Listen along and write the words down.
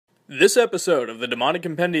This episode of the Demonic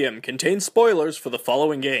Compendium contains spoilers for the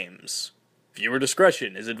following games. Viewer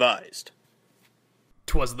discretion is advised.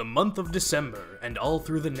 'Twas the month of December, and all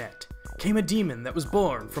through the net came a demon that was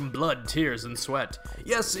born from blood, tears, and sweat.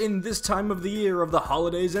 Yes, in this time of the year of the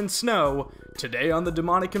holidays and snow, today on the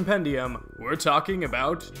Demonic Compendium, we're talking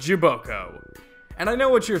about Jubokko. And I know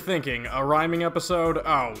what you're thinking, a rhyming episode?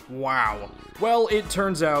 Oh, wow. Well, it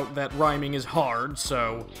turns out that rhyming is hard,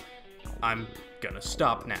 so I'm gonna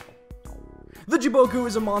stop now. The Jubokko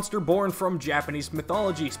is a monster born from Japanese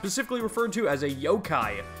mythology, specifically referred to as a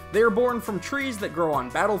yokai. They are born from trees that grow on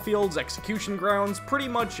battlefields, execution grounds, pretty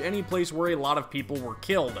much any place where a lot of people were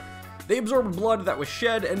killed. They absorb blood that was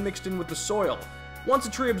shed and mixed in with the soil. Once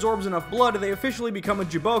a tree absorbs enough blood, they officially become a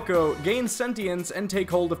Jubokko, gain sentience, and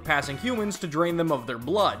take hold of passing humans to drain them of their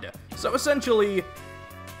blood. So essentially,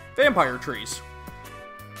 vampire trees.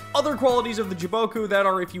 Other qualities of the Jubokko that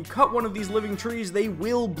are if you cut one of these living trees, they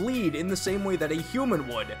will bleed in the same way that a human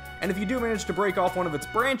would. And if you do manage to break off one of its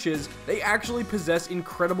branches, they actually possess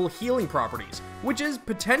incredible healing properties, which is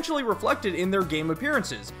potentially reflected in their game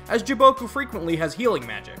appearances, as Jubokko frequently has healing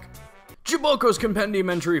magic. Jubokko's Compendium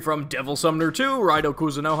entry from Devil Summoner 2, Raido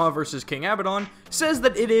Kuzunoha vs. King Abaddon, says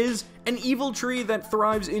that it is an evil tree that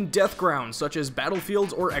thrives in death grounds such as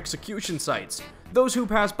battlefields or execution sites. Those who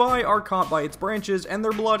pass by are caught by its branches and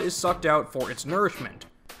their blood is sucked out for its nourishment.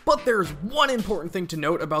 But there's one important thing to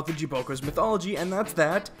note about the Jubokko's mythology, and that's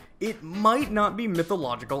that it might not be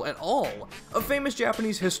mythological at all. A famous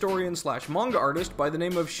Japanese historian slash manga artist by the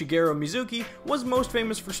name of Shigeru Mizuki was most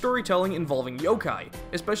famous for storytelling involving yokai,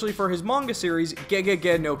 especially for his manga series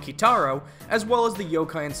Gegege no Kitaro, as well as the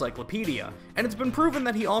Yokai Encyclopedia, and it's been proven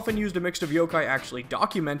that he often used a mix of yokai actually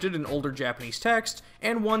documented in older Japanese texts,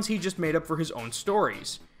 and ones he just made up for his own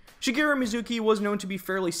stories. Shigeru Mizuki was known to be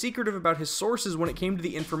fairly secretive about his sources when it came to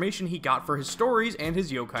the information he got for his stories and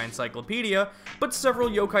his yokai encyclopedia, but several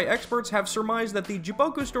yokai experts have surmised that the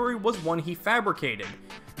Jubokko story was one he fabricated,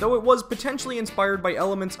 though it was potentially inspired by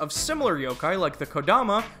elements of similar yokai like the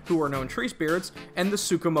Kodama, who are known tree spirits, and the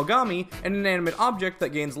Tsukumogami, an inanimate object that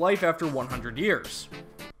gains life after 100 years.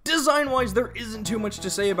 Design-wise, there isn't too much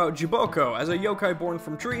to say about Jubokko. As a yokai born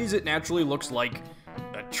from trees, it naturally looks like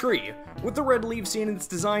a tree, with the red leaves seen in its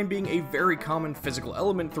design being a very common physical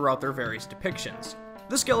element throughout their various depictions.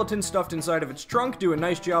 The skeletons stuffed inside of its trunk do a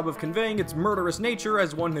nice job of conveying its murderous nature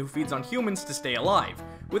as one who feeds on humans to stay alive,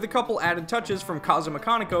 with a couple added touches from Kazuma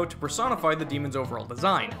Kaneko to personify the demon's overall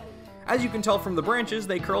design. As you can tell from the branches,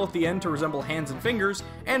 they curl at the end to resemble hands and fingers,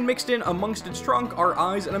 and mixed in amongst its trunk are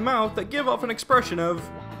eyes and a mouth that give off an expression of,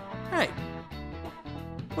 "Hey,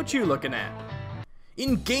 what you looking at?"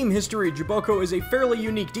 In game history, Jubokko is a fairly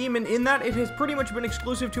unique demon in that it has pretty much been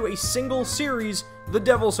exclusive to a single series, the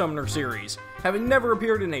Devil Summoner series, having never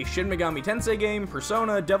appeared in a Shin Megami Tensei game,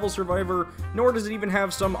 Persona, Devil Survivor, nor does it even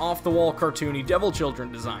have some off-the-wall cartoony Devil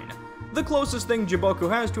Children design. The closest thing Jubokko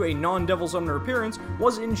has to a non-Devil Summoner appearance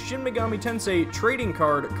was in Shin Megami Tensei Trading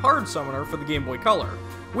Card Summoner for the Game Boy Color,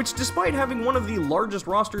 which despite having one of the largest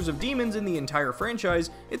rosters of demons in the entire franchise,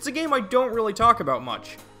 it's a game I don't really talk about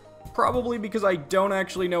much. Probably because I don't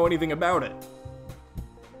actually know anything about it.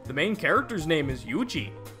 The main character's name is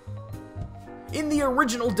Yuji. In the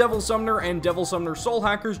original Devil Summoner and Devil Summoner Soul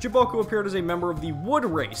Hackers, Jubokko appeared as a member of the Wood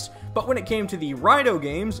race, but when it came to the Raido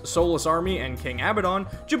games, Soulless Army and King Abaddon,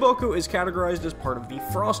 Jubokko is categorized as part of the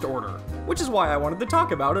Frost Order, which is why I wanted to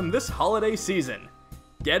talk about him this holiday season.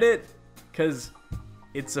 Get it? 'Cause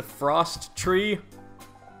it's a frost tree?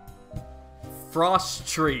 Frost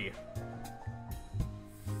tree.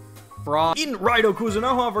 In Raido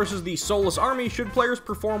Kuzunoha vs. the Soulless Army, should players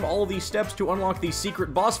perform all these steps to unlock the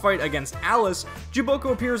secret boss fight against Alice,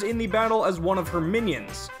 Jubokko appears in the battle as one of her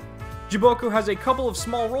minions. Jubokko has a couple of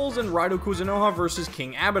small roles in Raido Kuzunoha vs.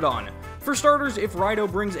 King Abaddon. For starters, if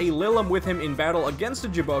Raido brings a Lilim with him in battle against a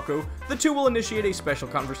Jubokko, the two will initiate a special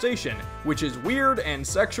conversation, which is weird and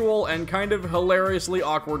sexual and kind of hilariously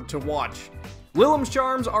awkward to watch. Lilim's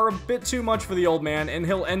charms are a bit too much for the old man, and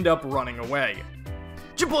he'll end up running away.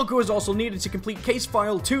 Jubokko is also needed to complete case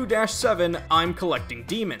file 2-7, I'm Collecting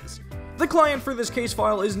Demons. The client for this case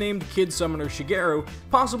file is named Kid Summoner Shigeru,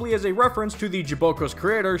 possibly as a reference to the Jubokko's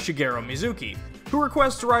creator, Shigeru Mizuki, who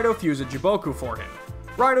requests Raido fuse a Jubokko for him.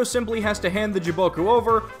 Raido simply has to hand the Jubokko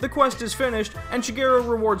over, the quest is finished, and Shigeru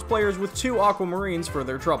rewards players with 2 aquamarines for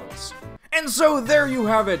their troubles. And so there you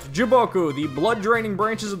have it, Jubokko, the blood-draining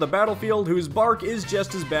branches of the battlefield whose bark is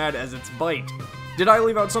just as bad as its bite. Did I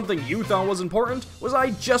leave out something you thought was important? Was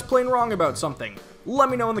I just plain wrong about something?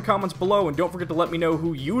 Let me know in the comments below, and don't forget to let me know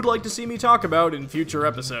who you'd like to see me talk about in future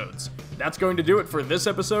episodes. That's going to do it for this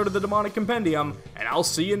episode of the Demonic Compendium, and I'll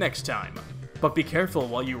see you next time. But be careful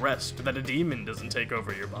while you rest that a demon doesn't take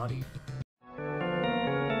over your body.